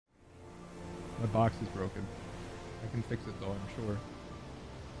My box is broken. I can fix it though, I'm sure.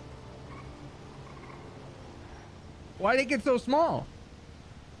 Why did it get so small?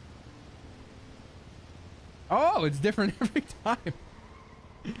 Oh, it's different every time.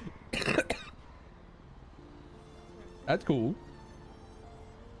 That's cool.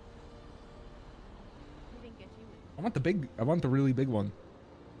 I want the big, I want the really big one.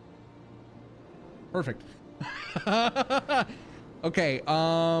 Perfect. Okay,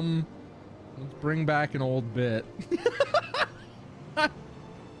 let's bring back an old bit.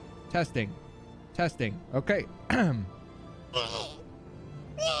 Testing. Testing. Okay.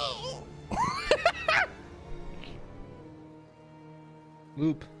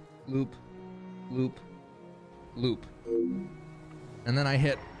 Loop, loop, loop, loop. And then I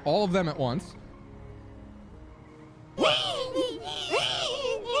hit all of them at once.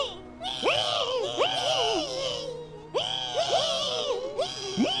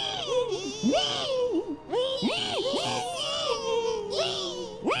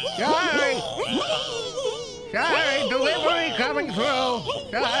 Sorry, delivery coming through.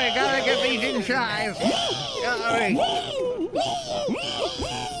 Sorry, gotta get these in size. Sorry.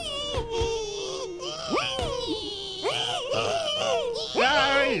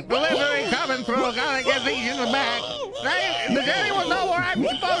 Sorry, delivery coming through. Gotta get these in the back. Does anyone know where I'm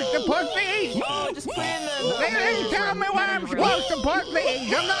supposed to put these? Oh, just put in the... They didn't tell me where I'm supposed to put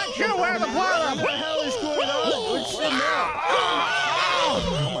these. I'm not sure where to put them. What the hell is going on? What's in there?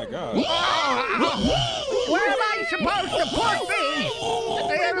 Oh my god. Where am I supposed to put these?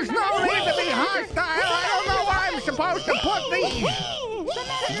 There's no need to be hostile. I don't know where I'm supposed to put these.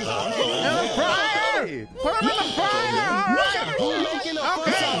 In the fryer? Put them in the fryer, all right?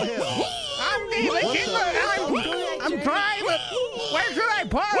 Okay. I'm trying to... Where should I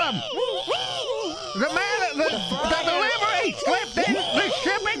put them? The delivery slipped in. The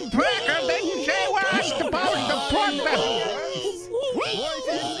shipping tracker didn't say where I'm supposed to put them.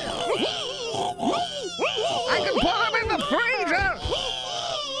 I can put them in the freezer.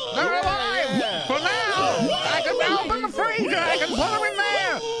 They're alive for now. I can open the freezer. I can put them in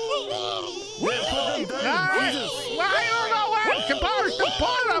there. Alright. Well, I don't know where I'm supposed to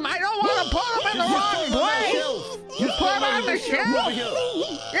put them. I don't want to put them in the wrong place. You put them on the shelf.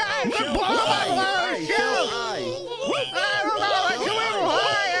 Yeah, I can put them on one of the shelves. I don't know. It's a little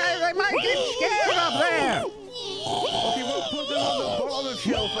high. They might get scared up there. Okay, we'll put them on the bottom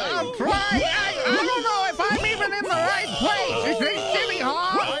shelf. I'll try. I don't know if I'm even in the right place. Is this City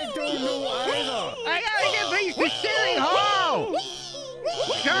Hall? I don't know either. I gotta get these to City Hall.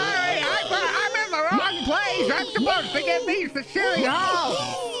 Sorry, I'm in the wrong place. I'm supposed to get these to City Hall.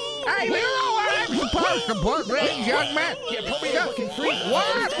 Hey, you know where I'm supposed to put these, young man? Yeah, put me in the fucking freezer.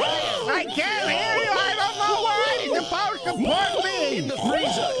 What? I can't hear you. I don't know where I'm supposed to put these. In the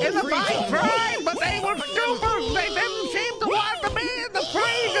freezer. In the I tried, but they were super. They didn't seem to want to be in the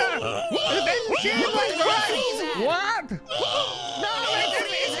freezer. It didn't seem like right. What? No, it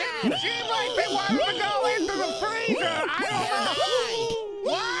didn't seem like they wanted to go into the freezer. I don't know.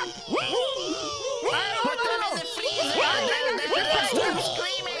 What? I don't know. I think I should take them.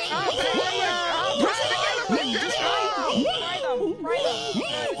 Screaming. I'll try to get them in this hole.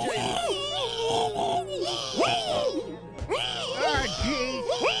 Oh, jeez.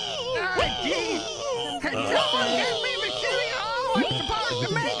 Oh, jeez. Can someone get me the City Hall? I'm supposed to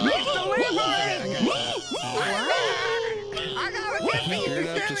make this delivery. I gotta get these You're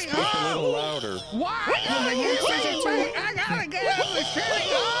gonna have to to City speak a Hall. little louder. Why? I gotta get them to City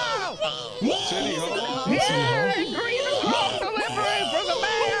Hall. City Hall? Yeah, green home delivery for the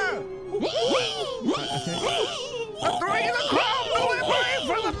mayor. A 3 o'clock delivery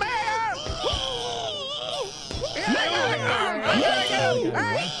for the mayor. Yeah, I gotta get them.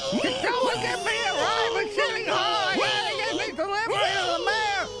 Hey, can someone get me a ride at City Hall? I gotta get me delivery to the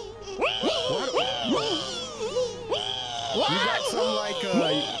mayor. What?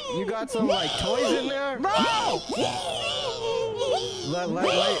 You got some like toys in there? No!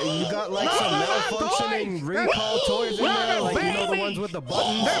 You got like some malfunctioning recall toys in there? Like, you know, the ones with the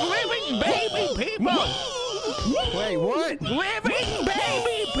buttons? They're living baby people! Wait, what? Living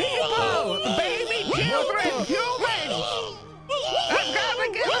baby people! Baby children! Humans! I've got to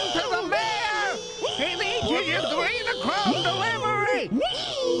get them to the mayor! He needs you to 3 o'clock delivery!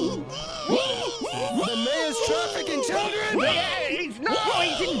 The mayor's trafficking children? Yeah, he's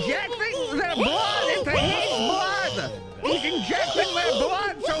injecting their blood into his blood! He's injecting their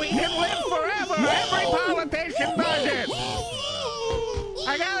blood so he can live forever! Every politician does it!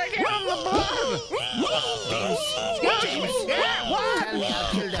 I gotta give him the blood! James! Yeah, what? Tell me I'll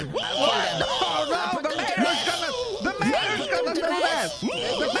kill them. Oh no, the mayor's gonna do that!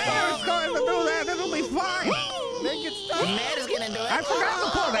 The mayor's going to do that! Mayor's gonna do it. I forgot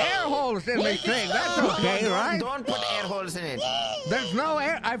to put air holes in this thing. That's okay, right? Don't put air holes in it. There's no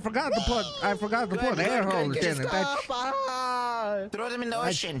air. I forgot to put air holes in it. That's Throw them in the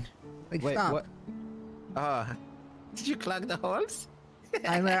ocean. like, Wait, stop. what? Did you clog the holes?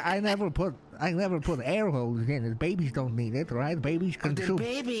 I never put air holes in it. Babies don't need it, right? Babies They're consume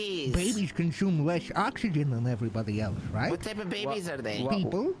babies. consume less oxygen than everybody else, right? What type of babies are they?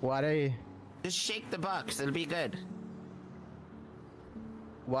 People. Why they? Just shake the box. It'll be good.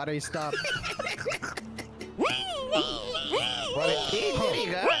 Why they stop? Hey, there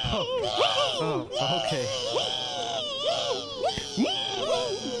you go. Oh, okay.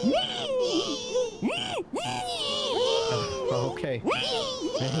 Okay.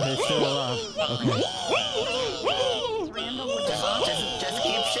 They're still alive. Okay. Just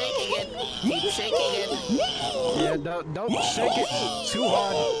keep shaking it. Keep shaking it. Yeah, don't shake it too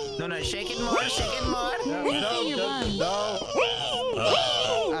hard. No, shake it more. Shake it more. No.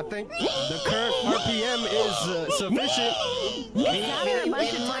 I think the current RPM is sufficient. More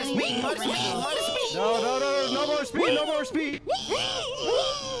speed. No more speed. No more speed.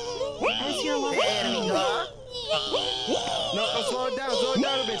 There we go. No, slow it down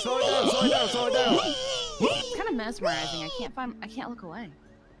a bit. Slow it down. It's kind of mesmerizing. I can't look away.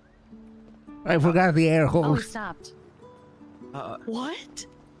 I forgot the air Oh, holes. he stopped. What?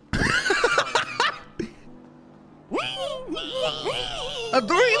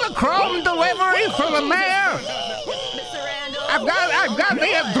 Adrenochrome delivery for the mayor. Mr. Randall. I've got the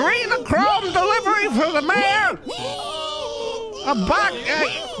adrenochrome delivery for the mayor. A buck.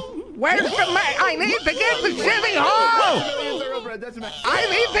 Where's the mayor? I need to get the city hall. I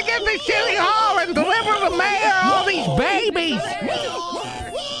need to get the city hall and deliver the mayor all these babies.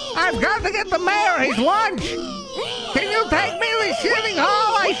 I've got to get the mayor his lunch. Can you take me to the city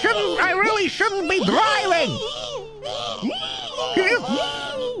hall? I really shouldn't be driving.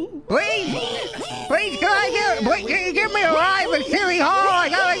 Can you give me a ride to City Hall? I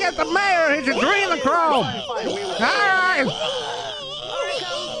gotta get the mayor his adrenochrome. All right.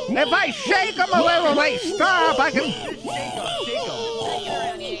 If I shake them a little, they stop. I can.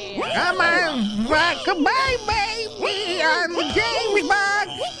 Come on, rock a baby on the James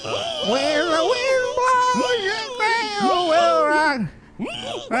Bond. Where the wind blows, the ground will rock.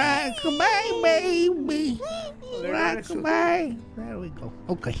 Rock a baby. Rock a baby. There we go.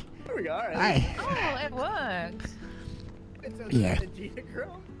 Okay. There we go. All right. Oh, it works. Yeah.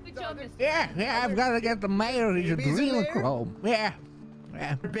 Good job, Mr. Yeah, I've got to get the mayor his Babies in there? adrenochrome. Yeah.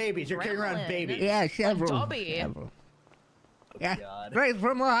 Babies. You're carrying around babies. Yeah, several. Dobby. Several. Yeah, God. straight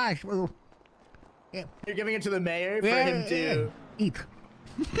from the hospital. You're giving it to the mayor for Yeah, him to. Eat.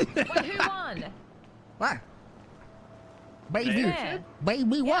 Wait, who won? What? Baby. Yeah.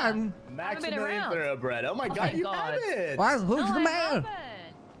 Baby one. Maximilian around. Thoroughbred. Oh my Oh God, my you God. haven't. What? Who's No, the I mayor? haven't.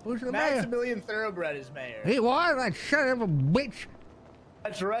 Who's the mayor? Maximilian Thoroughbred is mayor. He won. That son of a bitch.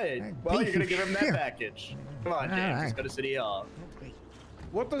 That's right. That Well, piece you're gonna of give him that shit. package. Come on, James. All Let's right. go to City Hall.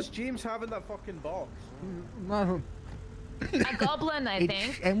 What does James have in that fucking box? Nothing. A goblin, I It's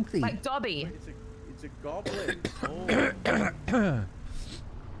think. empty. Like Dobby. It's a goblin. Oh.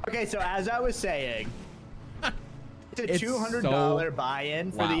 Okay, so as I was saying, it's a It's $200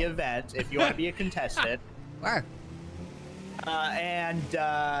 buy-in for wow. the event if you want to be a contestant. What? And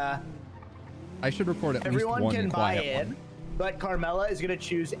I should record at least everyone one can buy quiet in, one. but Carmela is gonna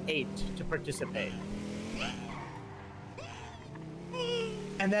choose 8 to participate.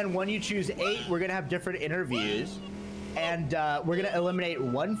 And then when you choose 8, we're gonna have different interviews, and we're gonna eliminate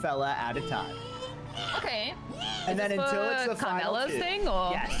one fella at a time. Okay. And then this until for it's the final Carmela's 2. thing,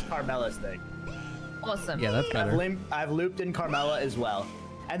 or? Yes, Carmela's thing. Awesome. Yeah, that's better. I've looped in Carmela as well.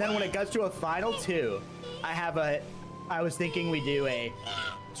 And then when it gets to a final 2, I was thinking we do a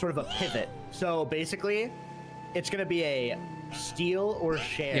sort of a pivot. So basically, it's gonna be a steal or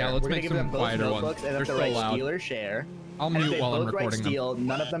share. Yeah, let's We're gonna make give some them both quieter ones. notebooks, and They're if they so write loud. steal or share, I'll and if mute they while I'm both write recording them. steal,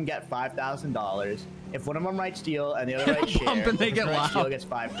 none of them get $5,000. If one of them writes steal and the other writes share, Bump and they the get person writes steal loud. gets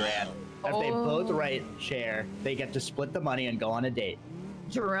 $5,000. If they both write share, they get to split the money and go on a date.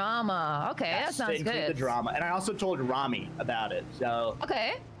 Drama. Okay, that Yes, to sounds include good. the drama. And I also told Rami about it, so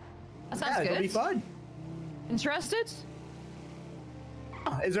Okay. That sounds yeah, good. it'll be fun. Interested?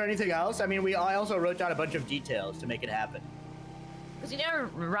 Is there anything else? I mean, I also wrote down a bunch of details to make it happen. Because you know,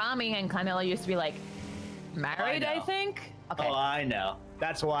 Rami and Camilla used to be like married, I know. think. Okay. Oh, I know.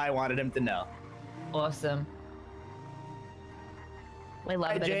 That's why I wanted him to know. Awesome. We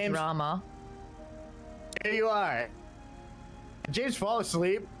love Hi, a bit James. of drama. Here you are. Did James fall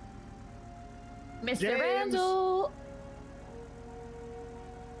asleep? Mr. James. Randall.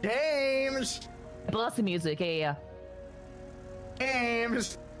 James! Bless the music, yeah.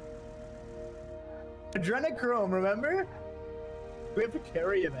 James. Adrenochrome, remember? We have to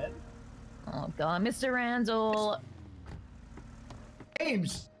carry him in. Oh god, Mr. Randall.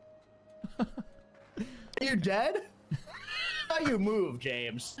 James. Are you dead? How you move,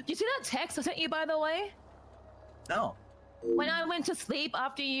 James? Did you see that text I sent you, by the way? No. When I went to sleep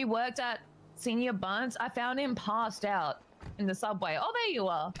after you worked at Senior Buns, I found him passed out in the subway. Oh, there you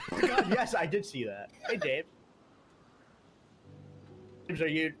are. Oh my God, yes, I did see that. Hey, James. James, are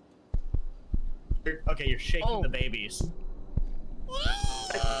you... Okay, you're shaking the babies.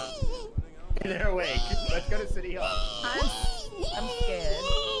 They're awake. Let's go to City Hall. I'm scared. I'm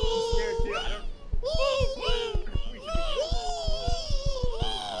scared too. I don't...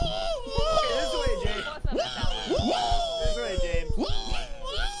 Okay, this way, James. This way, James.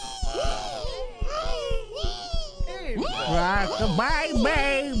 Hey, Rock the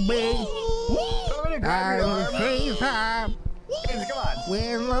baby. I'm gonna grab your arm. Free time. James, come on.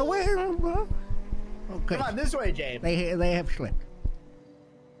 When the wind blows. Okay. Come on, this way, James. They have slipped.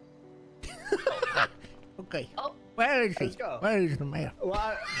 Okay. Oh. Where is he? Let's go. Where is the mayor?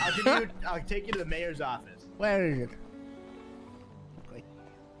 Well, I'll take you to the mayor's office. Where is it? Okay.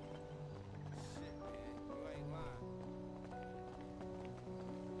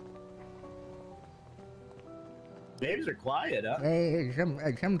 Babies are quiet, huh?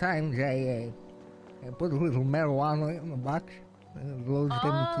 Sometimes I put a little marijuana in the box and it lulls them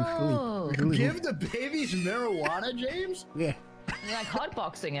Oh. to sleep. There's a little- Give the babies marijuana, James? Yeah. You're like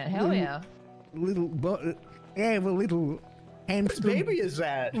hotboxing it. Hell yeah. I have a little hamster. Which baby is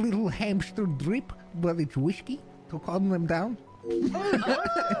that? Little hamster drip, but it's whiskey to calm them down.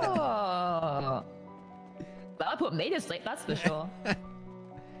 Oh. That'll put me to sleep, that's for sure.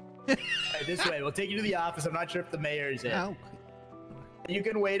 Hey, this way. We'll take you to the office. I'm not sure if the mayor's in. Okay. You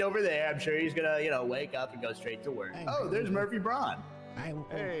can wait over there. I'm sure he's gonna, wake up and go straight to work. Oh, there's Murphy Braun.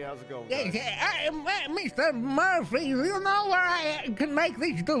 Hey, how's it going? Yes, guys? Mr. Murphy, you know where I can make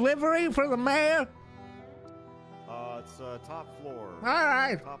this delivery for the mayor? It's top floor. All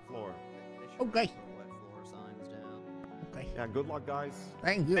right. Top floor. Okay. Wet floor signs down. Okay. Yeah, good luck, guys.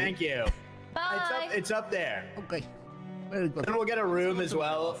 Thank you. Thank you. Bye. It's up there. Okay. Very good. Then we'll get a room as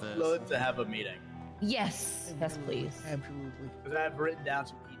well to have a meeting. Yes. Yes, please. Absolutely. Because I've written down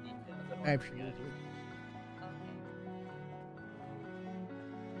some key details. I don't want to forget. Absolutely.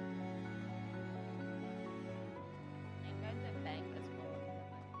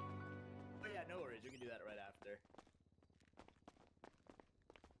 Oh yeah, no worries. We can do that right after.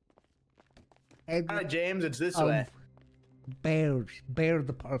 And, Alright, James, it's this way. bear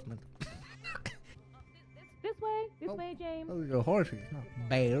department. This way, James. Those are horses, not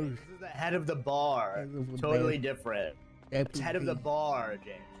bears. This is the head of the bar. Head of the Totally bar. different. It's head of the bar,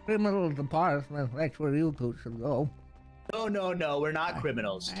 James. Criminal department, that's where you two should go. No, we're not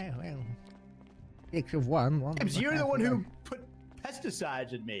criminals. Well, 6 of one. James, you're the one who put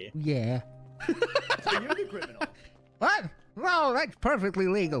pesticides in me. Yeah. So you're the criminal. What? No, that's perfectly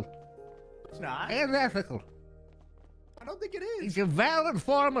legal It's not. and ethical. I don't think it It's is. a valid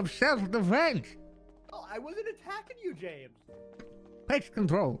form of self-defense. Oh, I wasn't attacking you, James. Pest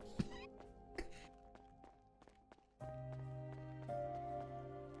control.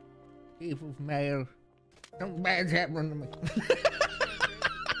 Chief of Mayor. Something bad's happening to me.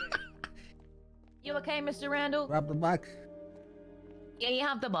 You okay, Mr. Randall? Drop the box. Yeah, you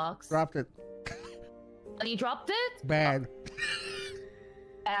have the box. Dropped it. Oh, you dropped it? Bad.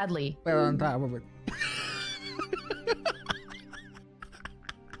 Badly. Fell on top of it.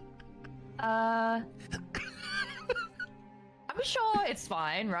 I'm sure it's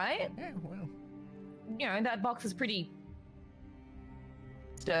fine, right? Yeah, well. You know, that box is pretty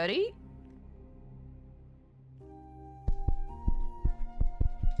sturdy.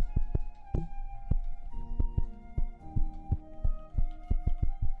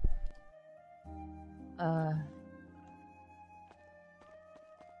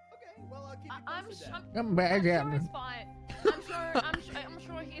 Okay, well, I'll keep you I'm posted sure. then. Something bad's I'm sure happening. it's fine. I'm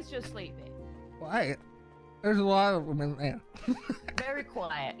sure he's just sleeping. Quiet. There's a lot of them in there. Very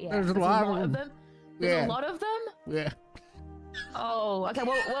quiet. Yeah. There's a lot of them. There's Yeah. a lot of them. Yeah. Oh, okay.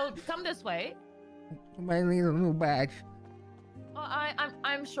 Well, come this way. Might need a new badge. Oh,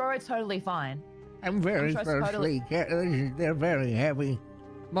 I'm sure it's totally fine. I'm very sure it's thirsty. They're very heavy.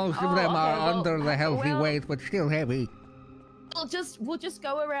 Most of Oh, them okay, are well, under the healthy well- weight, but still heavy. We'll just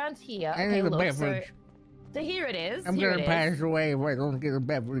go around here. I Okay, need a look, beverage. So here it is. I'm here gonna it pass is. away if I don't get a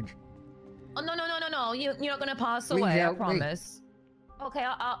beverage. Oh no. You're not gonna pass Please away. I help me. promise. Okay.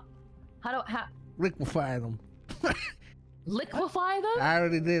 How Liquefy them. liquefy them? I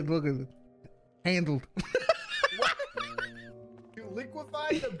already did. Look at it. Handled.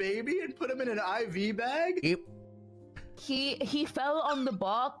 liquefied the baby and put him in an IV bag? Yep. He fell on the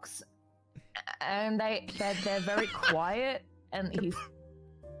box, and they're very quiet, and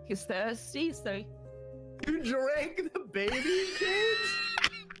he's thirsty, so. You drank the baby kids?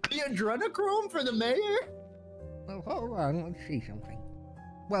 The adrenochrome for the mayor? Well, hold on, let's see something.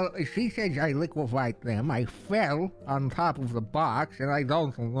 Well, she says I liquefied them. I fell on top of the box, and I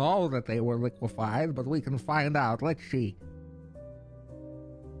don't know that they were liquefied, but we can find out. Let's see.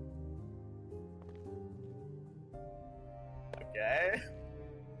 Okay.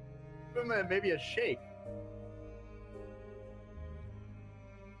 Maybe a shake.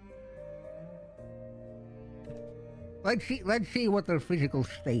 Let's see what their physical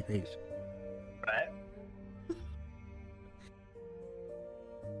state is. Right.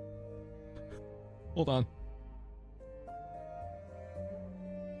 Hold on.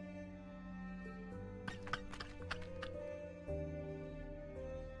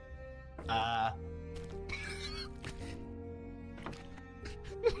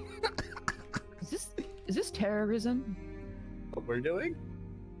 Is this terrorism? What we're doing?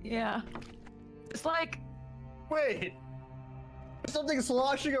 Yeah. It's like. Wait. There's something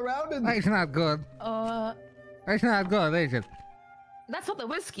sloshing around in there. That's not good. That's not good, is it? That's not the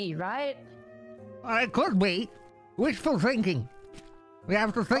whiskey, right? It could be. Wishful thinking. We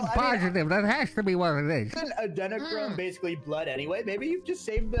have to think positive. That has to be what it is. Isn't adrenochrome basically blood anyway? Maybe you've just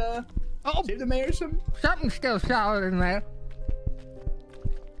saved the mayor some. Something's still solid in there.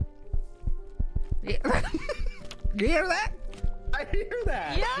 Yeah. You hear that? I hear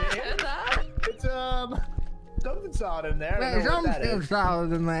that. Yeah, I heard that. It's something solid in there. There's something still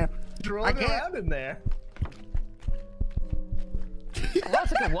solid in there. It's rolling around in there.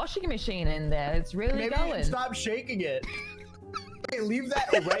 That's like a washing machine in there. It's really Maybe going. you can stop shaking it. Okay, leave that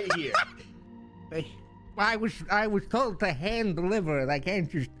right here. I was told to hand deliver it. I can't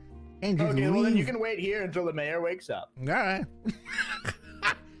just Okay, leave. well then you can wait here until the mayor wakes up. All right.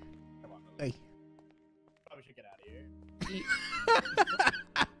 Come on. Hey. Probably should get out of here. He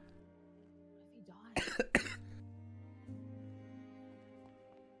died.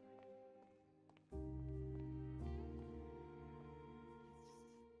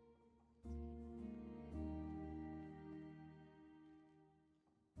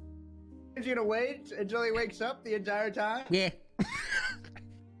 Is you gonna wait until he wakes up the entire time? Yeah.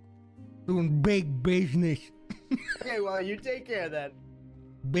 Doing big business. Okay, well you take care then.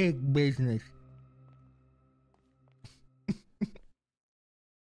 Big business.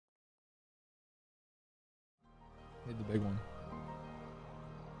 Need the big one.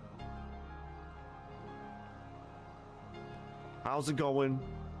 How's it going?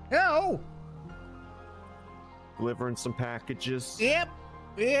 Oh. Delivering some packages. Yep.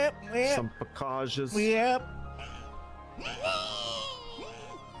 Some packages. Yep. Hey,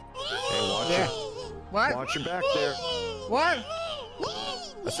 What? watch your back there. What?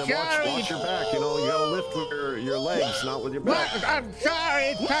 I said Sorry. watch your back. You know, you gotta lift with your legs, not with your back. What? I'm sorry.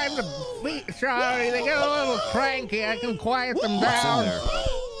 It's time to be sorry. They get a little cranky. I can quiet them down.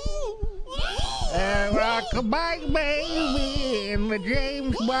 What's in there? Rock-a-bye baby in the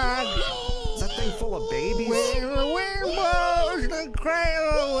James Bond. Is that thing full of babies? When the wind blows, the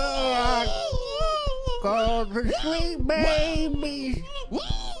cradle will rock. Go to sleep, babies.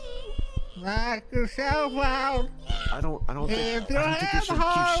 Knock yourself out. I don't think If you your should head keep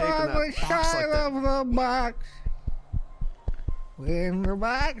hard shaking on the that box like side that. of the box. When the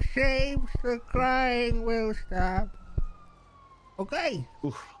box shapes, the crying will stop. Okay.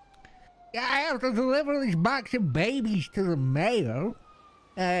 Oof. Yeah, I have to deliver this box of babies to the mayor.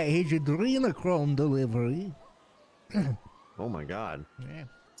 His adrenochrome delivery. Oh my God. Yeah.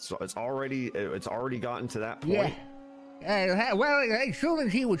 So it's already gotten to that point. Yeah. Well, as soon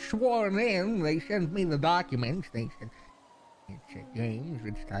as he was sworn in, they sent me the documents. They said, "It's James.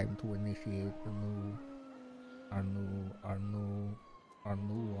 It's time to initiate our new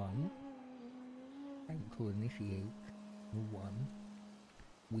one. Time to initiate new one."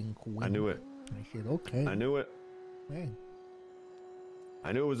 Wink, wink. I knew it. I said, "Okay." I knew it. Hey.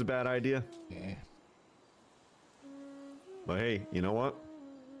 I knew it was a bad idea. Yeah. But hey, you know what?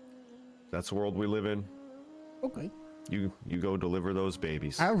 That's the world we live in. Okay. You go deliver those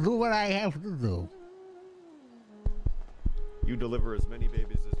babies. I'll do what I have to do. You deliver as many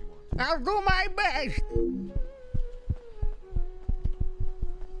babies as you want. I'll do my best.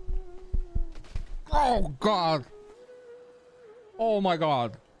 Oh God. Oh my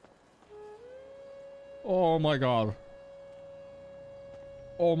God. Oh my God.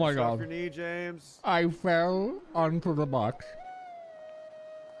 Oh my Stop God. your knee, James. I fell onto the box.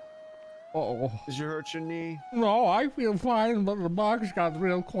 Oh. Did you hurt your knee? No, I feel fine, but the box got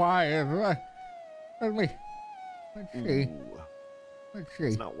real quiet. Let's see. Ooh. Let's see.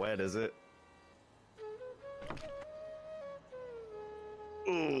 It's not wet, is it?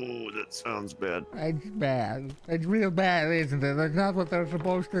 Ooh, that sounds bad. It's bad. It's real bad, isn't it? That's not what they're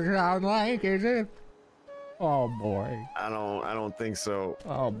supposed to sound like, is it? Oh boy. I don't think so.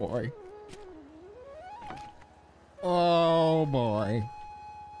 Oh boy. Oh boy.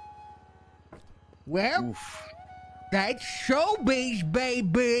 Well, Oof. that's showbiz,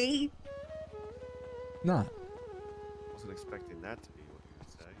 baby. Not. Wasn't expecting that to be what you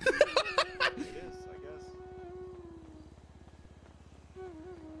would say. It is, I guess.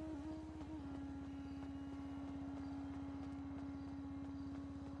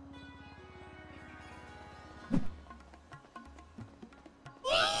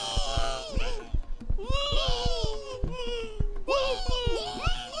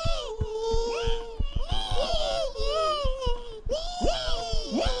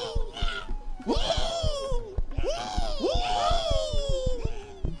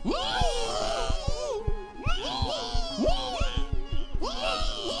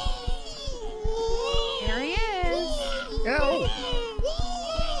 Here he is. Hello.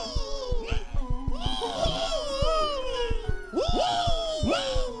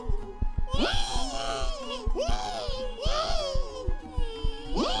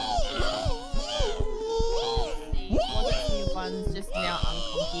 One's just now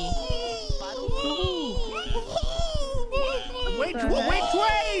uncocky. Which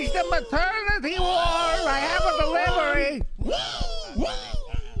way's the maternity ward? I have a delivery.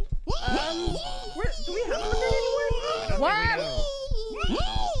 Do we have a maternity ward? What?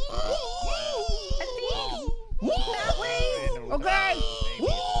 I think that way. Okay.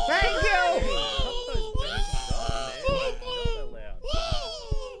 Thank you.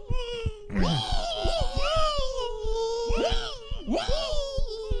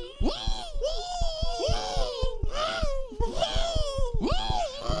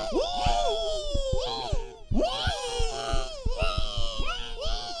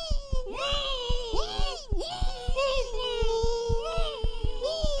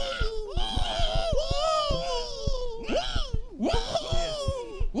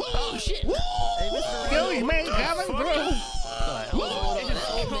 Oh shit! Excuse me, coming through.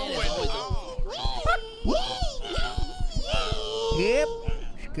 Yep,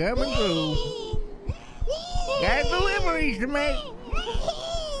 it's coming through. Got deliveries to make.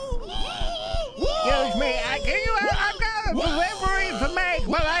 Excuse me, I've got a delivery to make,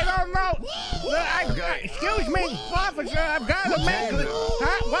 but I don't know. Excuse me, officer, I've got to make.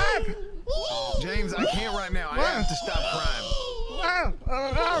 Huh? What? James, I can't right now. I have to stop crime. Well,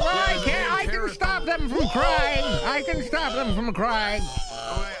 all right, I can stop them from crying. I can stop them from crying.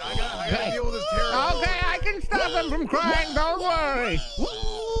 Okay, I gotta deal with this terror. Okay, I can stop them from crying. Don't worry.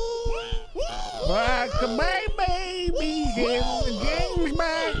 Rock-a-bye babies in the James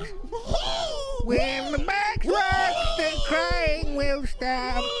box. When the box rocks, the crying will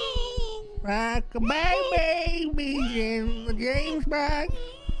stop. Rock-a-bye babies in the James box.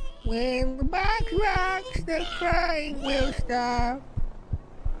 When the box rocks, the crying will stop.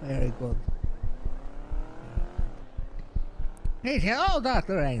 Very good. Hey, hello,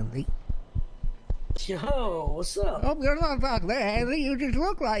 Dr. Andy. Yo, what's up? Oh, you're not Dr. Andy, you just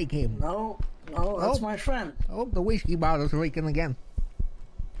look like him. No, that's my friend. Oh, the whiskey bottle's leaking again.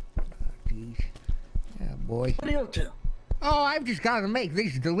 Oh, jeez. Yeah, boy. What are you up to? Oh, I've just got to make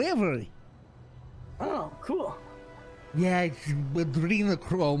this delivery. Oh, cool. Yeah, it's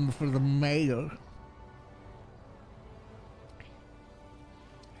adrenochrome for the mayor.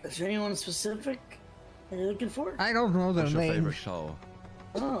 Is there anyone specific you're looking for? I don't know their What's your favorite names. show?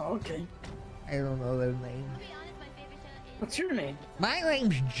 Oh, okay. I don't know their names. What's your name? My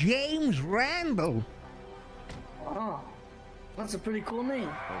name's James Randal. Oh, that's a pretty cool name.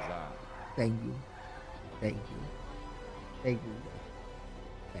 How's that? Thank you. Thank you. Thank you.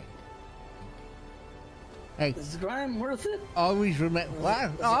 Thank you. Hey, Is the crime worth it? always remember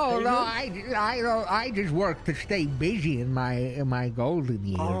what? Oh pay no, good? I just work to stay busy in my golden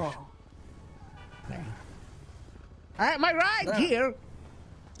years. Oh, Okay. Am I right Yeah. here?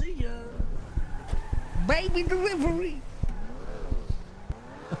 see ya. Baby delivery.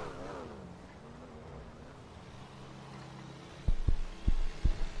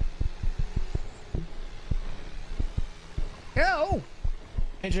 Hello.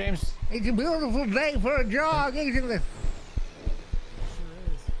 Hey, James. It's a beautiful day for a jog, isn't it?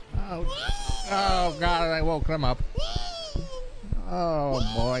 Oh, oh God! I woke them up. Oh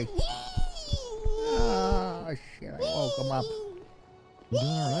boy. Oh shit! I woke them up. You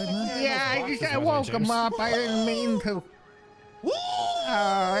doing all right, man? Yeah, I woke him up. I didn't mean to.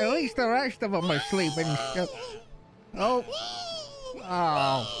 At least the rest of them are sleeping still. Oh.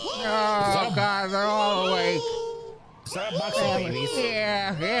 Oh, God, they're all awake. Is that a box of babies?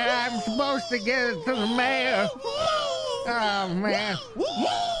 Yeah, I'm supposed to get it to the mayor. Oh, man.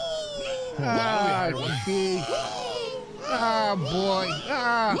 Oh, jeez. Oh, boy.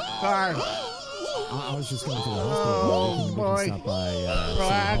 Oh, God. I was just going to the hospital. Oh, boy.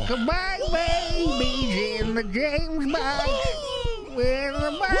 Rock-a-bye babies in the James box. When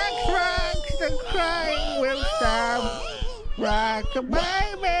the box rocks, the crying will stop.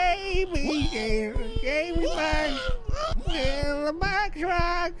 Rock-a-bye babies in the James box. When the box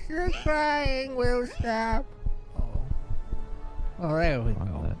rocks, the crying will stop. Oh, there we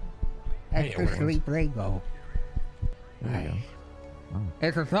go. That's the sleep they go. Nice. Oh.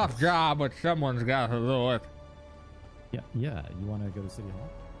 It's a tough job, but someone's got to do it. Yeah. You want to go to City Hall?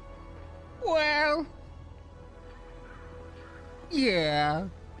 Well, yeah.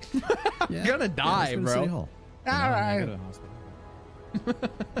 Yeah. Gonna die, let's go to City bro. Hall. All right. Go to the hospital.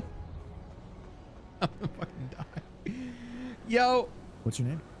 I'm gonna fucking die. Yo. What's your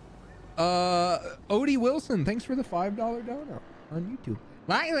name? Odie Wilson. Thanks for the $5 donor on YouTube.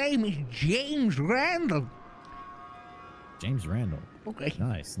 My name is James Randal. James Randal. Okay.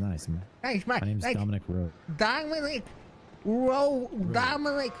 Nice, man. Thanks, My name's Dominic Rowe. Dominic Rowe.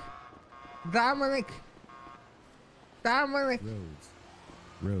 Dominic.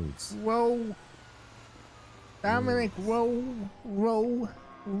 Rhodes. Row. Dominic row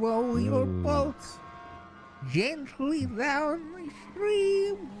your boat gently down the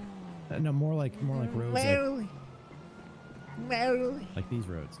stream. No, more like roads. Merrily. Like these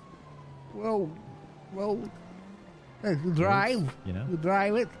roads. Row. Drive. Roads, you know? You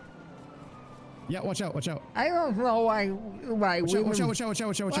drive it. Yeah, watch out. I don't know why women. Watch out. I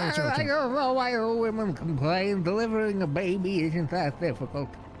don't know why women complain. Delivering a baby isn't that difficult.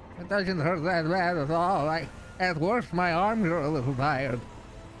 It doesn't hurt that bad at all. At worst, my arms are a little tired.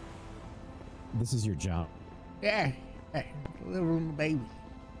 This is your job. Yeah, delivering the baby.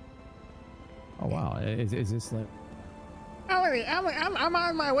 Oh wow, is this like? I'm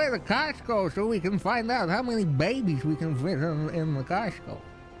on my way to Costco so we can find out how many babies we can fit in the Costco.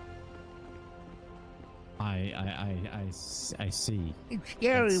 I see. It's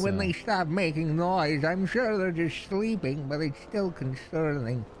scary when they stop making noise. I'm sure they're just sleeping, but it's still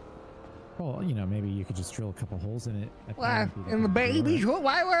concerning. Well, maybe you could just drill a couple holes in it. What? In the babies?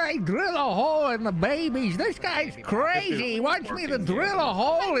 Why would I drill a hole in the babies? This guy's crazy. He wants me to drill a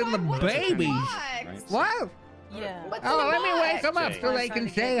hole in the babies. What? Yeah. Let me wake them up so they can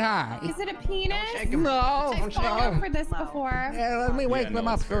say hi. Is it a penis? No. I've gone for this before. Yeah, let me wake them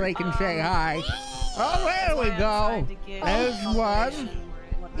up so they can say hi. Oh, there we go. There's one.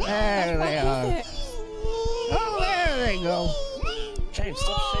 There they are. Oh, there they go. James,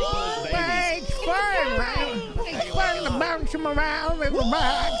 stop shaking those babies. Hey, it's fun, man. It's fun to bounce them around in the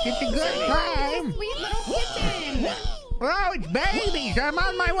box. It's a good time. Sweet little kitten. Oh, it's babies. I'm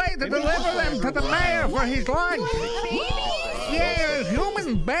on my way to deliver them to the mayor for his lunch. Yeah,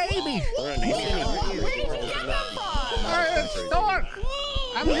 human babies. Where did you get them from? Stork.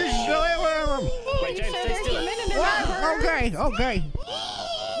 I'm just delivering them. Wait, James, stay still. What? Okay.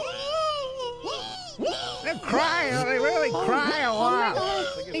 They're crying. They really cry a lot. Oh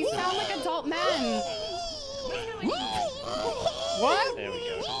my God. They sound like adult men. What? There we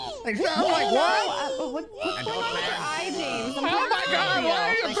go. They sound like what? What's going on with your eye, James? Oh my God! Why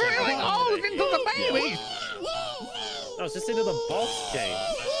are you drilling holes into the babies? No, it's just into the box, James.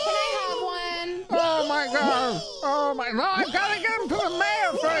 Can I have one? Oh my God! Oh my! No, I've got to get him to the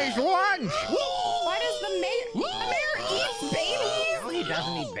mayor for his lunch. Why does the mayor eats babies? No, he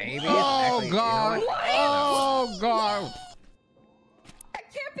doesn't eat babies. Oh God! Oh God! That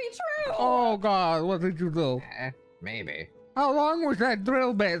can't be true. Oh God! What did you do? Maybe. How long was that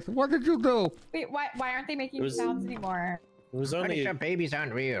drill bit? What did you do? Wait, why aren't they making sounds anymore? It was only. Sure babies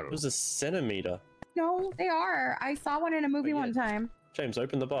aren't real. It was a centimeter. No, they are. I saw one in a movie one time. James,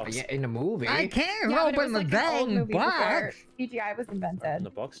 open the box. Yeah, in the movie. I can't Yeah, but it open was the like an old dang movie before box. CGI was Open invented. the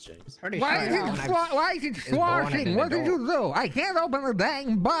box, James. Why is it sloshing? What did you do? I can't open the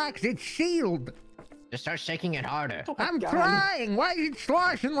dang box. It's sealed. Just start shaking it harder. I'm trying. Why is it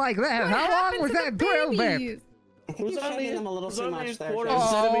sloshing like that? How long was that drill bit? It was only them a little too much there, quarter James. of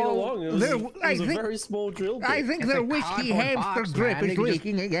a centimeter long. It was, There- it I was a think- very small drill bit. I think It's the a whiskey cardboard hamster box, drip man. is They can just-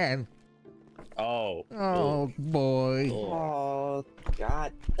 leaking again. Oh. Oh boy. Oh,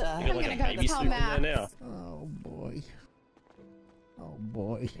 God. You got like gonna a go to baby Tell soup in there Max. now. Oh boy. Oh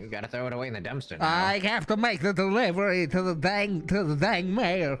boy. You gotta throw it away in the dumpster now. I have to make the delivery to the dang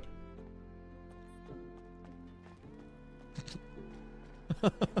mayor.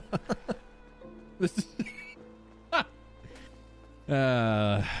 This is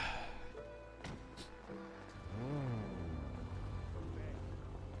How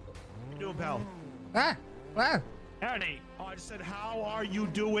you doing, pal? What? Howdy. Oh, I just said, how are you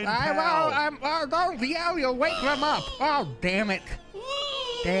doing, I'm pal? don't yell, you'll wake them up. Oh, damn it.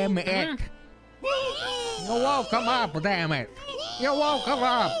 Damn it. You woke them up, damn it. You woke them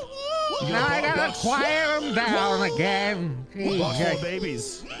up. Now I gotta quiet them down again. Buffalo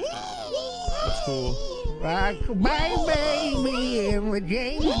babies. That's cool. Rock my baby in the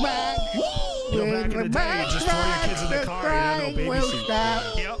James box. You know, back in the day, just throw your kids in the car and had no baby seat.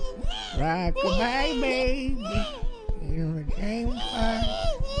 Yep. Rock my baby in the James box.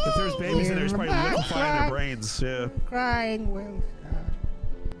 If there's babies in there, it's probably liquefying their brains. Yeah. Crying will stop.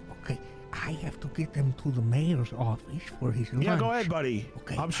 Okay, I have to get them to the mayor's office for his lunch. Yeah, go ahead, buddy.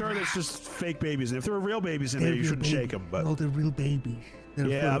 Okay. I'm sure there's just fake babies. And if there were real babies in there, you shouldn't shake them. But no, they're real babies.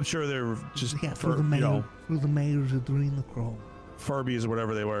 yeah, I'm sure they're just for the mayor, for the mayor's adrenochrome. Furbies or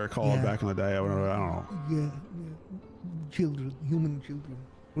whatever they were called back in the day. I don't know. Yeah, children, human children,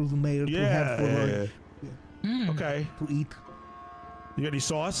 for the mayor to have for lunch. Yeah. Okay. To eat. You got any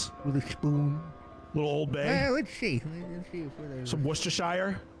sauce? With a spoon. Little Old Bay. Let's see. Let's see if there's some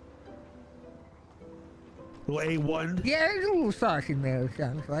Worcestershire. Little A1. Yeah, there's a little sauce in there. It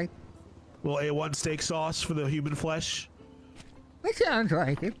sounds like. Little A1 steak sauce for the human flesh. It sounds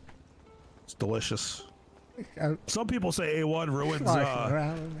like it. It's delicious. Some people say A1 ruins.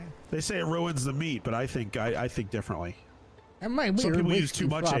 They say it ruins the meat, but I think differently. Some people use too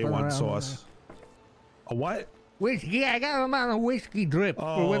much A1 sauce. A what? Whiskey. I got them on a whiskey drip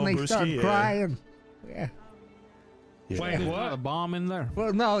for when they start crying. Yeah. Wait, what? A bomb in there?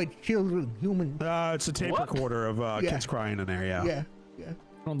 Well, no, it's children, human. It's a tape recorder of kids crying in there. Yeah.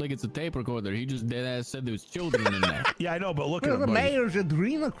 I don't think it's a tape recorder. He just dead ass said there was children in there. Yeah, I know, but look at him, the buddy. mayor's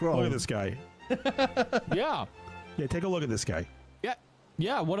adrenochrome. Look at this guy. Yeah. Yeah, take a look at this guy. Yeah.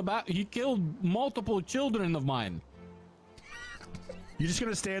 Yeah, what about he killed multiple children of mine? You just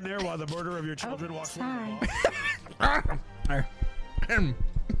gonna stand there while the murder of your children walks Sorry.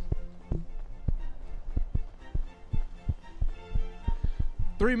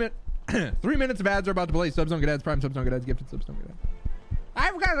 3 minutes of ads are about to play. Subs don't get ads. Prime subs don't get ads. Gifted subs don't get ads.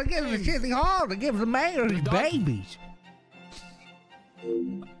 I've got to give the city hall to give the mayor his babies.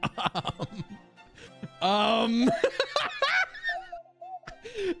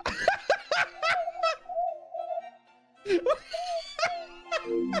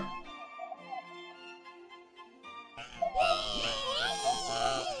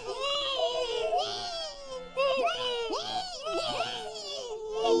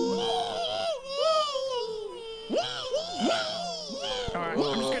 Alright,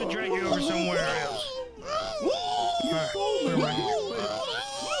 I'm just gonna drag you over somewhere else.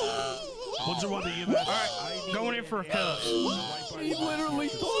 What's the one that you missed? Alright, going in for a cuff. He literally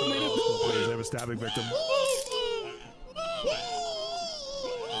told me to. Please have a stabbing victim.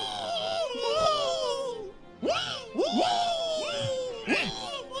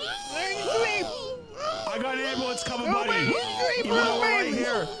 I got an ambulance coming, buddy. You were right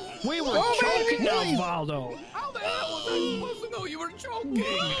here. We were choking out Valdo. How the hell was I supposed to know you were choking?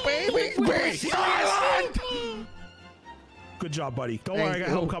 Babies, be silent! Good job, buddy. Don't worry, I got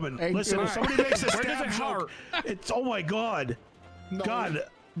help coming. Listen, if somebody makes a stab joke, it's oh my god. God,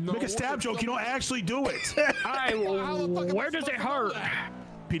 make a stab joke, you don't actually do it. Where does it hurt?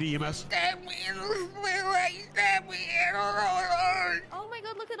 PDMS. Stab me in the spirit, stab me in the Oh my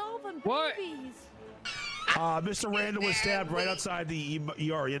god, look at all of them. What? Babies. Mr. Randal was stabbed right outside the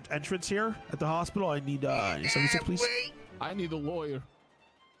ER entrance here at the hospital. I need 76, please. I need a lawyer.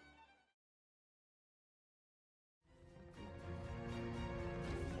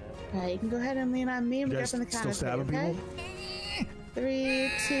 Alright, you can go ahead and lean on me and get up in the counter. Still stabbing okay? people?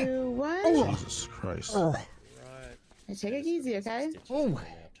 3, 2, 1. Oh, Jesus Christ. Hey, take it easy, okay? Oh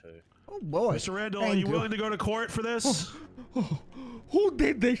boy. Mr. Randal, are you willing to go to court for this? Who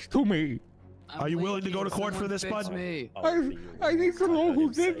did this to me? Are you willing to go to court for this, bud? I need to know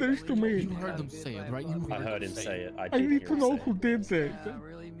who did this to me. You heard them say it, right? I heard him say it. I need to know who did this.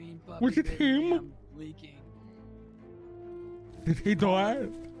 Was it him? Did he die?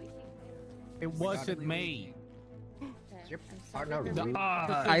 It wasn't me. I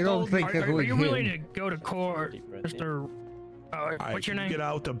don't think it was Are you willing him. to go to court, Mr. What's your name? Get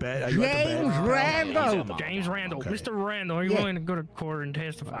out the bed. James Randal. James Randal. Okay. Mr. Randal, are you willing to go to court and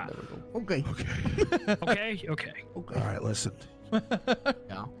testify? Okay. Okay? Okay. All right, listen.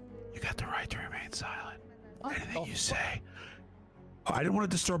 Yeah. You got the right to remain silent. Anything you say. I didn't want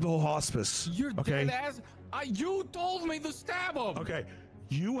to disturb the whole hospice. You're okay? dead ass. You told me to stab him. Okay.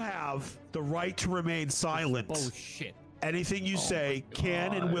 You have the right to remain silent. Bullshit. Anything you say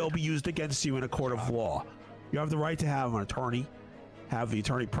can and will be used against you in a court of law. You have the right to have an attorney. Have the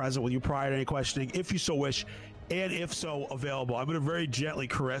attorney present with you prior to any questioning, if you so wish, and if so available. I'm going to very gently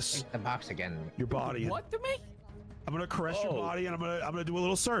caress the box again. Your body. What to me? I'm going to caress your body, and I'm going to do a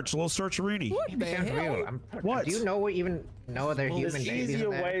little search-a-rooney. What the hell? What? Do you know even know other human There's babies easier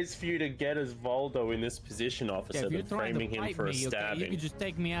in there? ways for you to get as Voldo in this position, officer, if you're than trying to framing him pipe for a me, okay, stabbing. you can just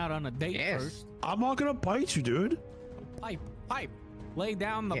take me out on a date first. I'm not going to bite you, dude. Pipe. Lay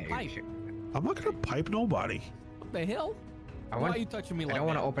down the pipe. I'm not going to pipe nobody. What the hell? Why are you touching me like that? I don't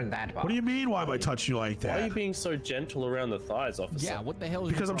want to open that box. What do you mean? Why am I touching you like that? Why are you being so gentle around the thighs, officer? Yeah, what the hell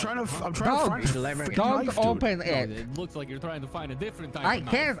is Because your I'm trying to problem? find a Don't knife, open dude. it. No, it looks like you're trying to find a different type I of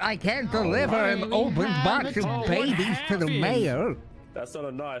knife. can't deliver an open box of babies to the mayor. That's not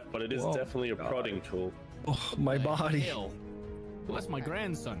a knife, but it is definitely a prodding tool. Oh, my body. Hell. That's my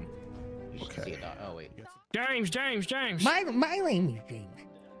grandson. Okay. Oh, wait. James. My name is James.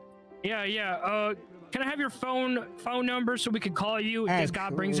 Yeah. Can I have your phone number so we can call you if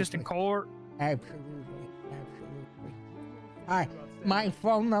God brings us to court? Absolutely. My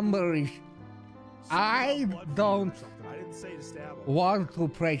phone number is. I don't want to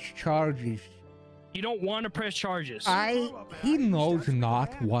press charges. You don't want to press charges. He knows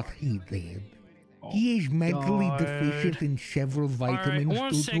not what he did. He is mentally God. deficient in several vitamins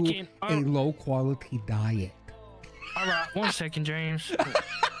one due second. to a low-quality diet. All right, 1 second, James.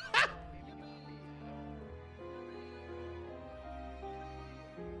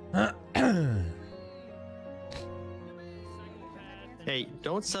 Hey,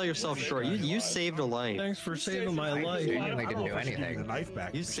 don't sell yourself short. You saved a life. Thanks for saving my life. You really didn't do anything. The knife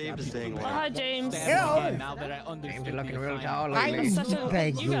back. You saved a dang life. Hi, James. Hello. Now that I understand. James, you're looking real tall I'm lately.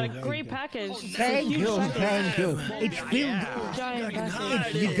 thank You got a great package. Thank you. It's filled. Giant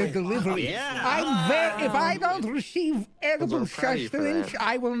package. It's the delivery. Yeah. If I don't receive edible I'm proud of you for sustenance, that.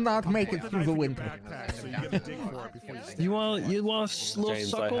 I will not make it through the winter. You want a little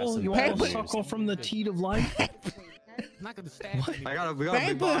suckle? You want a little suckle from the teat of life? I'm not gonna stab you. We got a big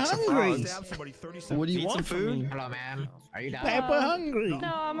Pepper box of hungry. frogs. What do you Need want some from food? me? Hello, ma'am. Are you down? Pepper hungry.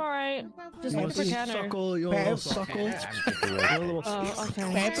 No, I'm alright. Just You looking want for a Tanner. suckle? You want a little suckle? Oh, okay.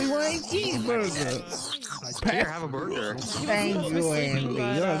 Pepperoni cheeseburger. Here, have a burger. Thank you, Andy.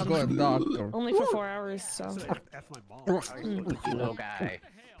 You're a good doctor. Only for 4 hours, so. Little guy.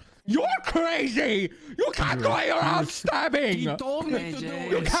 You're crazy! You can't go around stabbing! You told me to do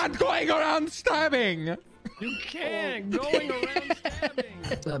You it. can't go around stabbing! You can't going around stabbing.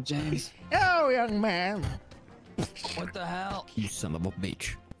 What's up, James? Oh, young man. What the hell? You son of a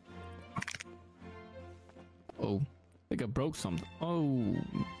bitch. Oh, I think I broke something. Oh.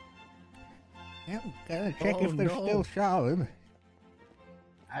 Yeah, gotta check if they're still solid.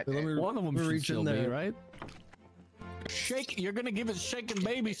 One of them should reach in still be, there. right? Shake. You're gonna give it shaken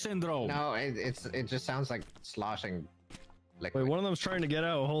baby syndrome. No, it just sounds like sloshing liquid. Wait, one of them's trying to get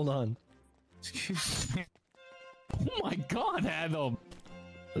out. Hold on. Excuse me. Oh my God, Adam.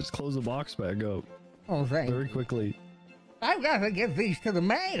 Let's close the box back up Oh, thanks. very quickly. I've got to get these to the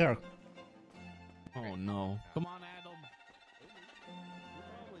mayor. Oh no. Come on, Adam.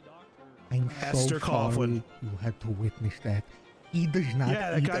 I'm Esther so Coughlin. sorry you had to witness that. He does not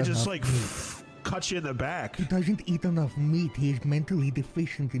Yeah, that eat guy just enough like meat. cut you in the back. He doesn't eat enough meat. He is mentally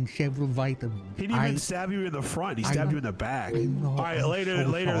deficient in several vitamins. He didn't even stab you in the front. He I stabbed know- you in the back. I know, All right, I'm later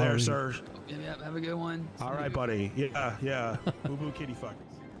so there, sorry. sir. Yep, have a good one. All right, buddy. Yeah. Boo boo kitty fuckers.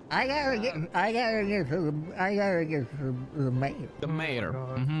 I gotta get to the mayor. The mayor.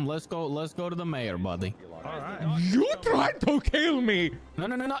 Let's go to the mayor, buddy. All right. You tried to kill me. No.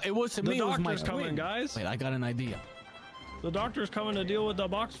 It wasn't The me. It was my doctor's coming, twin. guys. Wait, I got an idea. The doctor's coming to deal with the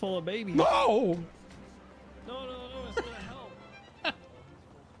box full of babies. No. No, it's gonna help. Hey,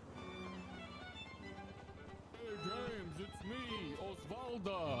 James, it's me,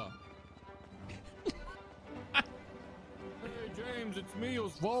 Osvaldo. Hey, James, it's me,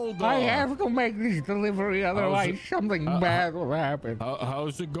 Osvaldo. I have to make this delivery, otherwise something bad will happen.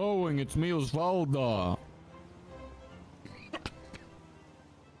 How's it going? It's me, Osvaldo.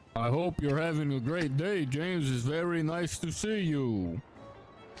 I hope you're having a great day, James. It's very nice to see you.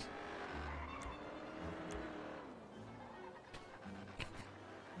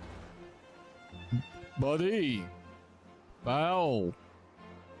 Buddy. Pal.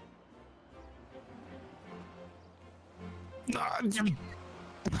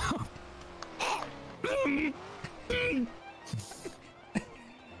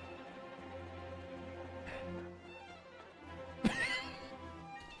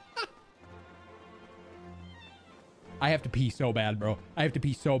 I have to pee so bad, bro. I have to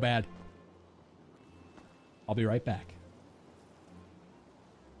pee so bad. I'll be right back.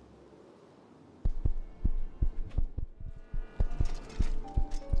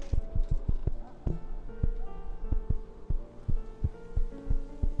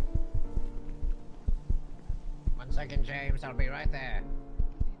 One second, James. I'll be right there.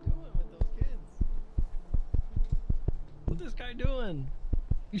 What's this guy doing?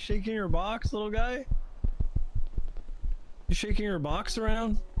 You shaking your box, little guy? You shaking your box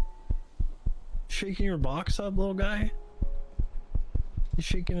around? Shaking your box up, little guy? You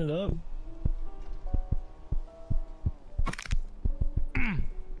shaking it up?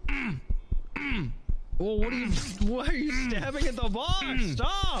 Well, why are you stabbing at the box?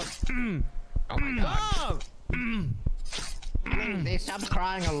 Stop! Oh my god. Stop! I mean, they stopped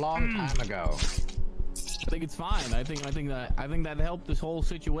crying a long time ago. I think it's fine. I think that helped this whole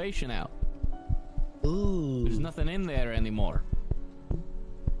situation out. Ooh. There's nothing in there anymore.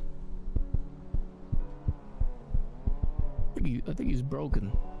 I think he's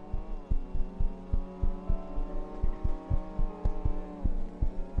broken.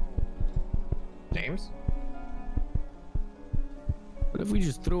 James? What if we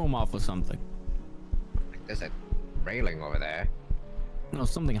just threw him off of something? There's a railing over there. No,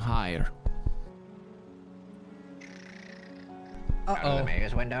 something higher. Out of the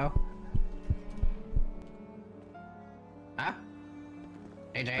mayor's window? Huh?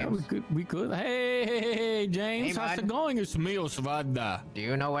 Hey, James. Yeah, we could. Hey, James. Hey, how's bud. it going? It's me, Svada. Do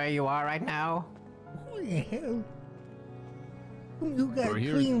you know where you are right now? Who the hell? You got We're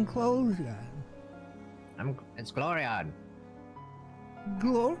here. clean clothes on. It's Glorion.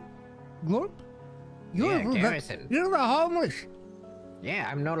 Glorp? Glorp? Garrison. You're the homeless. Yeah,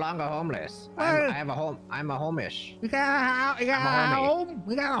 I'm no longer homeless. What? I have a home. I'm a homish. You got a, I'm a homie. home?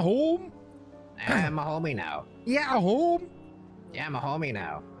 You got a home? I'm a homie now. You got a home? Yeah, I'm a homie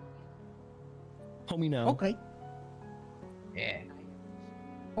now. Homie now. Okay. Yeah.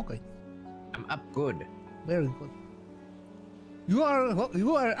 Okay. I'm up good. Very good. You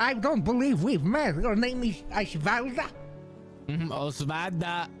are, I don't believe we've met. Your name is Ashvalda?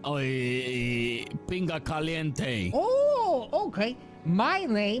 Osvalda Pinga Caliente. Oh, okay. My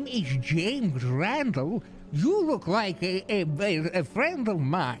name is James Randal. You look like a friend of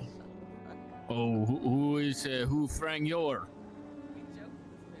mine. Oh, who Frank Yor?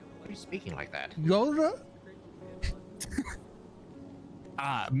 Why are you speaking like that? Yoda?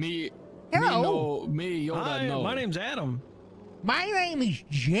 Me. Hello. Me Yoda. Hi, no. my name's Adam. My name is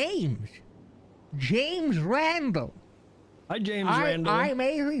James. James Randal. Hi, James Randal. I'm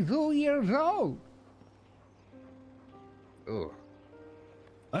 82 years old. Ooh.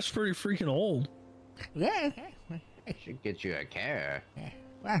 That's pretty freaking old. Yeah. Should get you a care.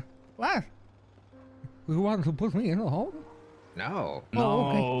 What? You want to put me in a home? No. Oh,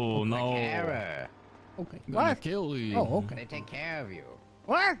 okay. No. A carer. Okay. Gonna What? kill you. Oh, okay. They take care of you.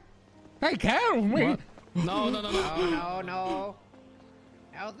 What? Take care of me? What? No. No.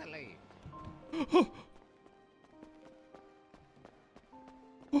 Elderly.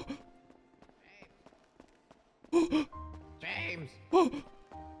 James.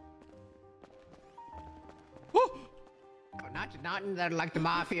 Not in the, like the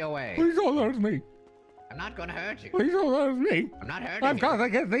mafia way. Please don't hurt me. I'm not gonna hurt you. Please don't hurt me. I'm not hurting I've you. got to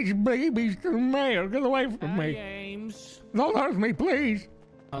get these babies to the mayor. Get away from me. James. Don't hurt me, please.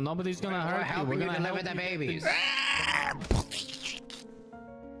 Oh, nobody's gonna We're hurt you. helping We're you gonna deliver help the you. babies.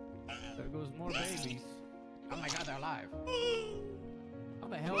 There goes more babies. Oh my god, they're alive. How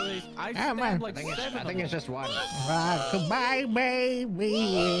the hell are they? I man. stabbed like I seven. think it's just one. Goodbye, baby,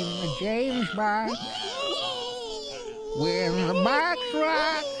 in the James box. When the box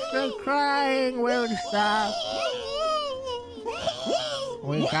rocks, the crying will stop.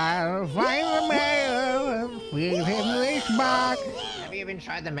 We gotta find the mayor and feed him this box. Have you even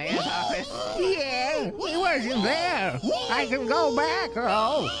tried the mayor's office? Yeah, he wasn't there. I can go back,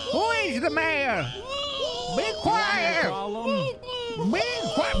 though. Who is the mayor? Be quiet.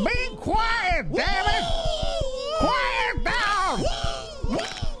 Be quiet, damn it. Quiet down.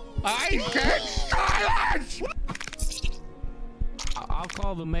 I said silence. I'll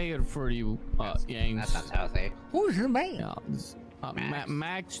call the mayor for you, James. That sounds healthy. Who's the mayor? Yeah,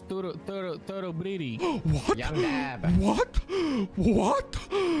 Max Toro Brady. What? Young Dab. What? What?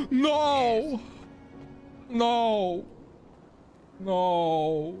 No. No.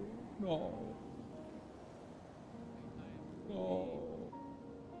 No. No. No.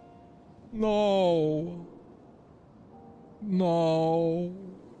 No. No.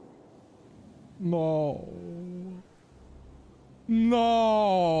 No.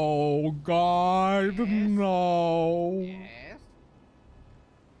 No, God, no. Yes.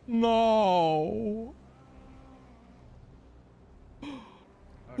 No. Or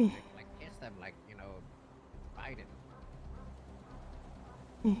like kiss them, like, you know, Biden.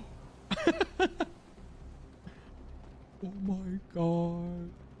 Oh my God.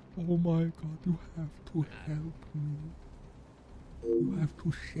 Oh my God, you have to help me. You have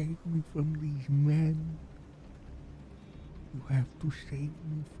to save me from these men. You have to save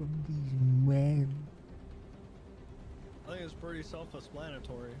me from these men. I think it's pretty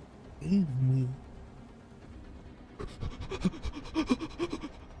self-explanatory. Save me.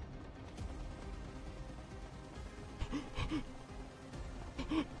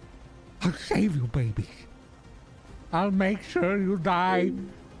 I'll save you, babies. I'll make sure you die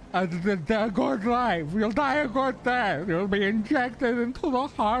a good life. You'll die a good death. You'll be injected into the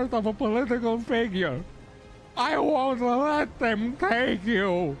heart of a political figure. I won't let them take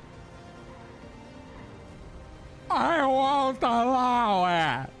you. I won't allow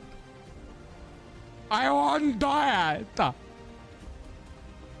it. I won't do it.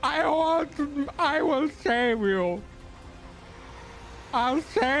 I will save you. I'll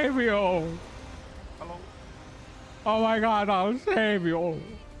save you. Hello? Oh my God, I'll save you.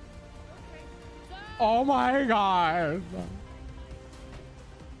 Oh my God.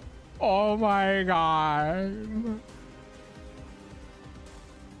 Oh my God.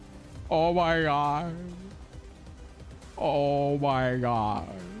 Oh my God. Oh my God.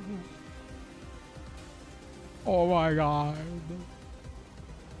 Oh my God.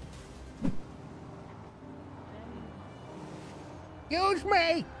 Excuse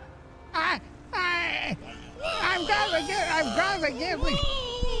me.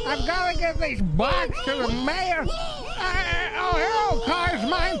 I've got to get this box to the mayor. Oh, hello, Cars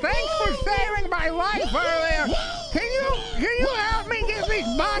Mine. Thanks for saving my life earlier. Can you help me get this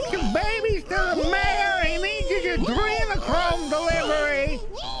box of babies to the mayor? He needs you to Adrenochrome delivery.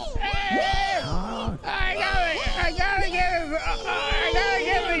 I gotta get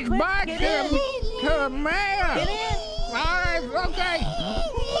this box to the mayor. All right, okay.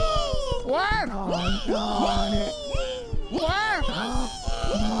 What? What?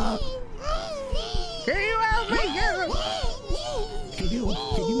 Can you help me get it? Can you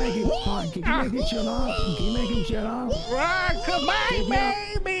make it shut off? Can you make him shut off? Rock-a-bye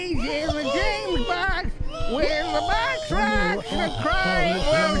babies in the James box. When the box rocks, the crying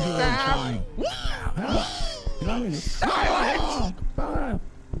will stop. Silence!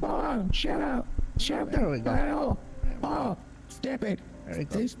 Shut up! Shut There we go. the hell! Oh, stupid!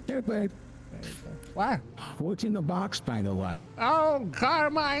 It's stupid! What? What's in the box, by the way? Oh,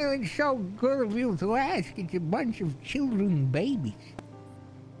 Carmine, it's so good of you to ask. It's a bunch of children babies.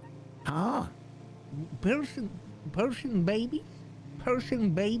 Huh? Person babies?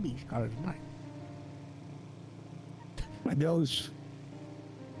 Person babies, Carmine. Those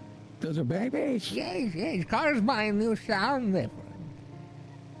are babies? Yes, Carmine, you sound different.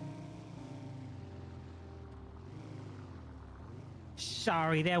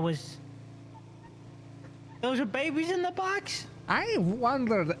 Sorry, those are babies in the box? I've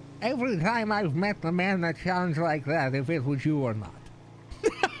wondered every time I've met a man that sounds like that if it was you or not.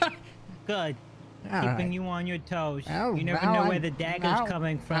 Good. All Keeping right. you on your toes. Well, You never now know where I'm- the dagger's now-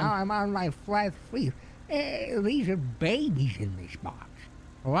 coming from. Now I'm on my flat feet. These are babies in this box.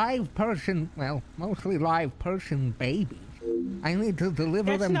 Live person, well, mostly live person babies. I need to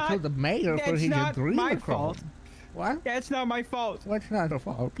deliver them to the mayor for his adrenochrome. What? That's not my fault. What's not your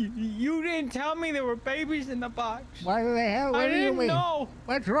fault? You didn't tell me there were babies in the box. Why the hell? What I do you didn't mean? know.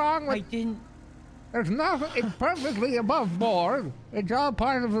 What's wrong with? I didn't. There's nothing. It's perfectly above board. It's all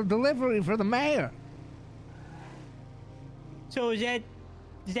part of the delivery for the mayor. So is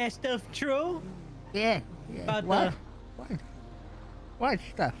that stuff true? Yeah. About What? What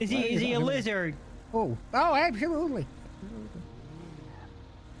stuff? Is What are you he a talking lizard? about? Oh, absolutely.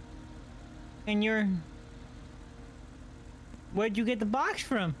 And where'd you get the box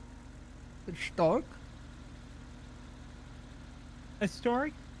from? The stork. A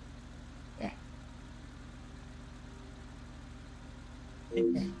stork? Yeah.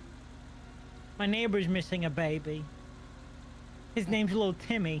 My neighbor's missing a baby. His name's little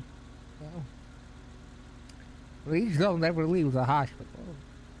Timmy. Well, these don't ever leave the hospital.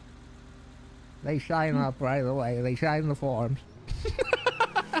 They sign up right away. They sign the forms.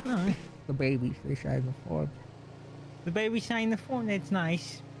 The babies, they sign the forms. The baby signed the form. That's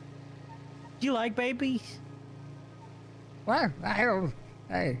nice. Do you like babies? What? I don't.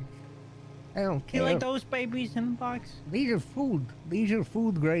 Hey, I don't Do care. you like those babies in the box? These are food. These are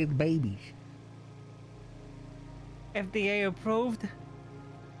food grade babies. FDA approved?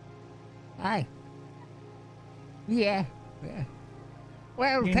 Aye. Yeah. Yeah.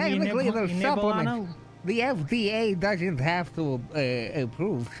 Well, You technically nibble- they're you nibble on supplements. The FDA doesn't have to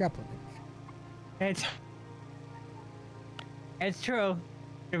approve supplements. It's true.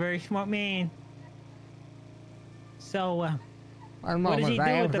 You're a very smart man. So, One what does he moment, do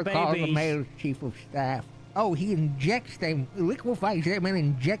I with have the to call the babies? mayor's chief of staff. Oh, he injects them, liquefies them, and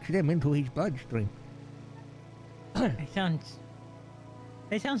injects them into his bloodstream. That sounds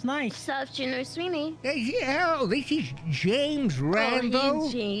nice. What's up, Junior Sweeney? Yeah, this is James Randal,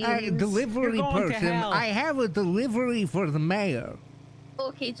 James. delivery You're going to person. hell. I have a delivery for the mayor.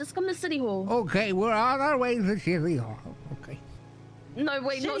 Okay, just come to City Hall. Okay, we're on our way to City Hall. Okay. No,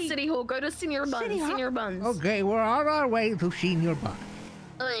 wait, not City Hall. Go to Senior Buns. Senior Buns. Okay, we're on our way to Senior Buns.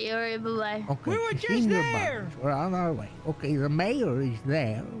 Alright, bye-bye. Okay, Senior Buns. We're on our way. Okay, the mayor is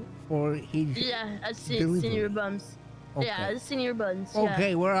there for his Yeah, I see delivery. Senior Buns. Okay. Yeah, Senior Buns.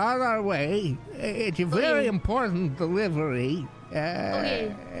 Okay, we're on our way. It's a very Okay. important delivery.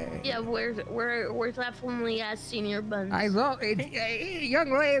 Okay. Yeah, we're definitely at Senior Buns. I don't,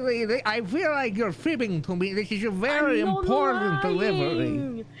 young lady, I feel like you're fibbing to me. This is a very important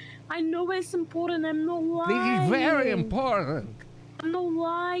delivery. I know it's important. I'm not This lying. is very important. I'm not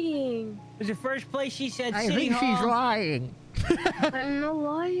lying. Was the first place she said I City think Hall? she's lying. I'm not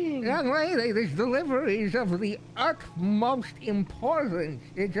lying. Young lady, this delivery is of the utmost importance.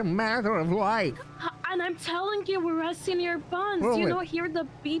 It's a matter of life. And I'm telling you, we're at Senior Buns. Prove You it. don't hear the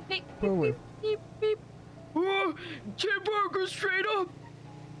beep, beep, beep, Prove it. beep, beep. Cheeseburger straight up.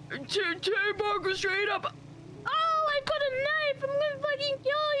 Cheeseburger straight up. Oh, I got a knife. I'm gonna fucking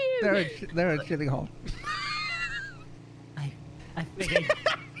kill you. They're at City Hall. I figured.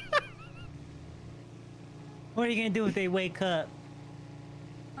 What are you gonna do if they wake up?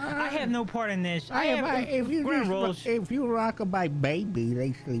 I have no part in this. If ground rules. you rock my baby,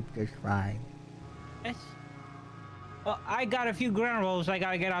 they sleep just fine. Well, I got a few ground rules I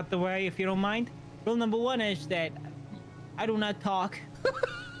gotta get out the way, if you don't mind. Rule number 1 is that I do not talk.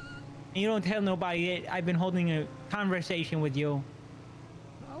 And you don't tell nobody that I've been holding a conversation with you.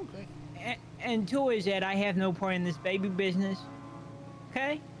 Okay. And 2 is that I have no part in this baby business.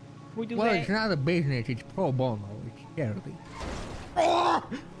 Okay? We do Well, that. it's not a business, it's pro bono. It's charity.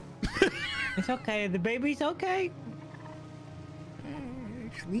 It's okay. The baby's okay.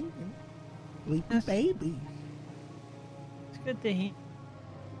 Sleeping. Sleeping baby. It's good to hear.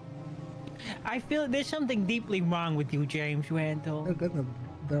 I feel there's something deeply wrong with you, James Randall.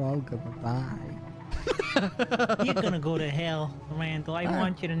 They're all gonna die. You're gonna go to hell, Randall. I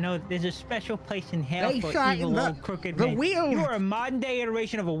want you to know that there's a special place in hell They for shot evil the- old crooked the men. wheels- You are a modern day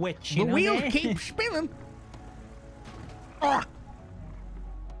iteration of a witch. You The know wheels that? keep spinning. Oh.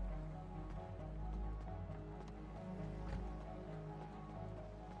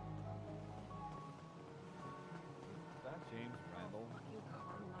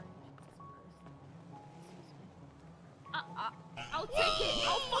 I'll take it.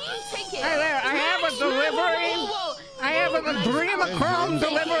 I'll fucking take it. Hey there, I have a delivery. I have an adrenochrome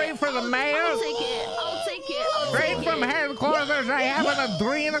delivery for the mayor. I'll take it. I'll take it. I'll Straight take from it. headquarters, I have an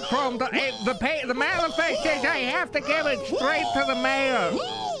adrenochrome. The manifest says I have to give it straight to the mayor.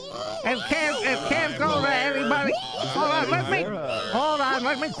 It can't go to anybody. Hold on,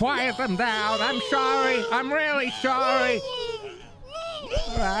 let me quiet them down. I'm sorry. I'm really sorry.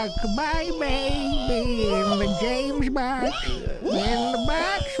 Rock my baby in the James box. When the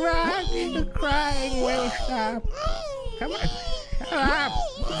box rocks, the crying will stop. Come on, shut up.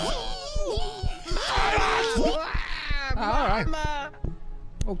 All right.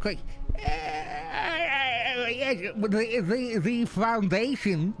 Okay. The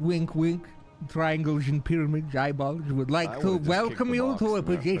foundation, wink wink, triangles and pyramids, eyeballs, would like to welcome you to a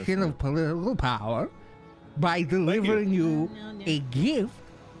position of political power by delivering you a gift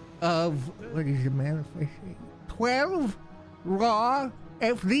of, what is the manifestation? 12 raw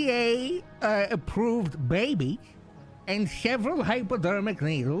FDA approved babies and several hypodermic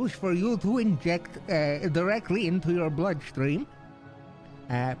needles for you to inject directly into your bloodstream.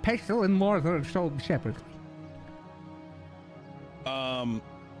 Pestle and mortar are sold separately. Are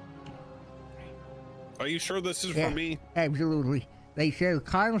you sure this is Yeah, for me? Absolutely. They said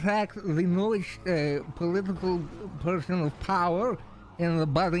contact the newest political person of power in the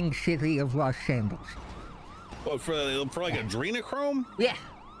budding city of Los Angeles. What, for like adrenochrome? Yeah,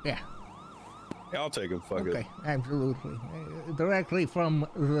 yeah. Yeah, I'll take him. Fuck Okay, it. absolutely. Directly from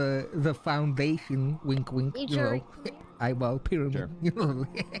the foundation, wink wink, you know. eyeball pyramid. Sure. You know,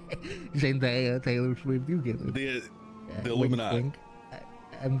 Zendaya, Taylor Swift, you get it. The Wink, Illuminati. wink.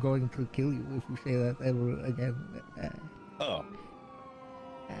 I'm going to kill you if you say that ever again. Oh.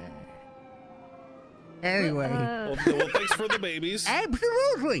 Anyway. Well, thanks for the babies.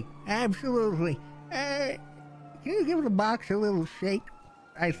 Absolutely. Absolutely. Can you give the box a little shake?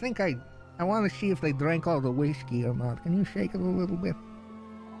 I think I want to see if they drank all the whiskey or not. Can you shake it a little bit?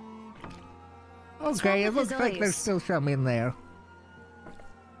 Okay, it looks like there's still some in there.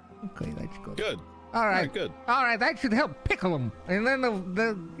 Okay, that's good. Good. All right. Yeah, good. All right, that should help pickle them. And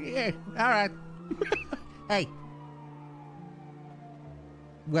then yeah, all right. Hey.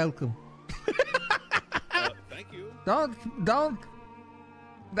 Welcome. Thank you. Don't.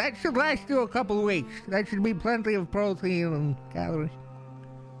 That should last you a couple of weeks. That should be plenty of protein and calories.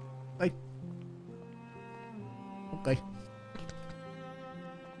 Like. Okay.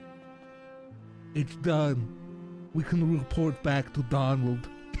 It's done. We can report back to Donald.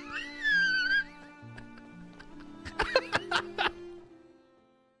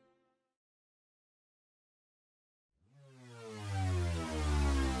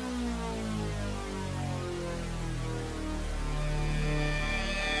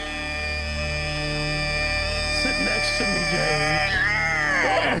 Sit next to me, James.